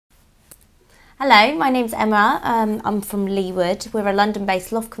Hello, my name's Emma. I'm from Leigh. We're a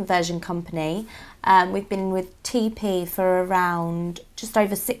London-based loft conversion company. We've been with TP for around just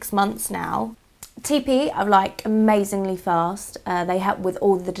over 6 months now. TP are amazingly fast. They help with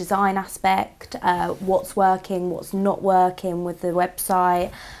all the design aspect, what's working, what's not working with the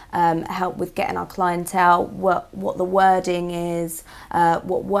website, help with getting our clientele, what the wording is,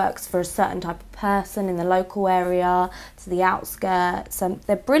 what works for a certain type of person in the local area, to the outskirts.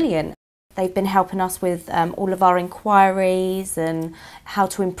 They're brilliant. They've been helping us with all of our inquiries and how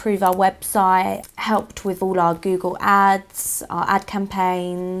to improve our website, helped with all our Google ads, our ad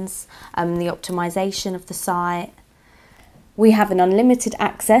campaigns, the optimisation of the site. We have an unlimited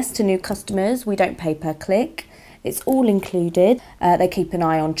access to new customers. We don't pay per click. It's all included. They keep an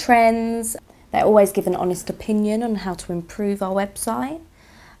eye on trends. They always give an honest opinion on how to improve our website.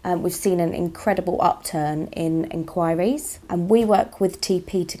 We've seen an incredible upturn in inquiries, and we work with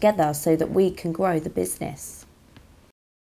TP together so that we can grow the business.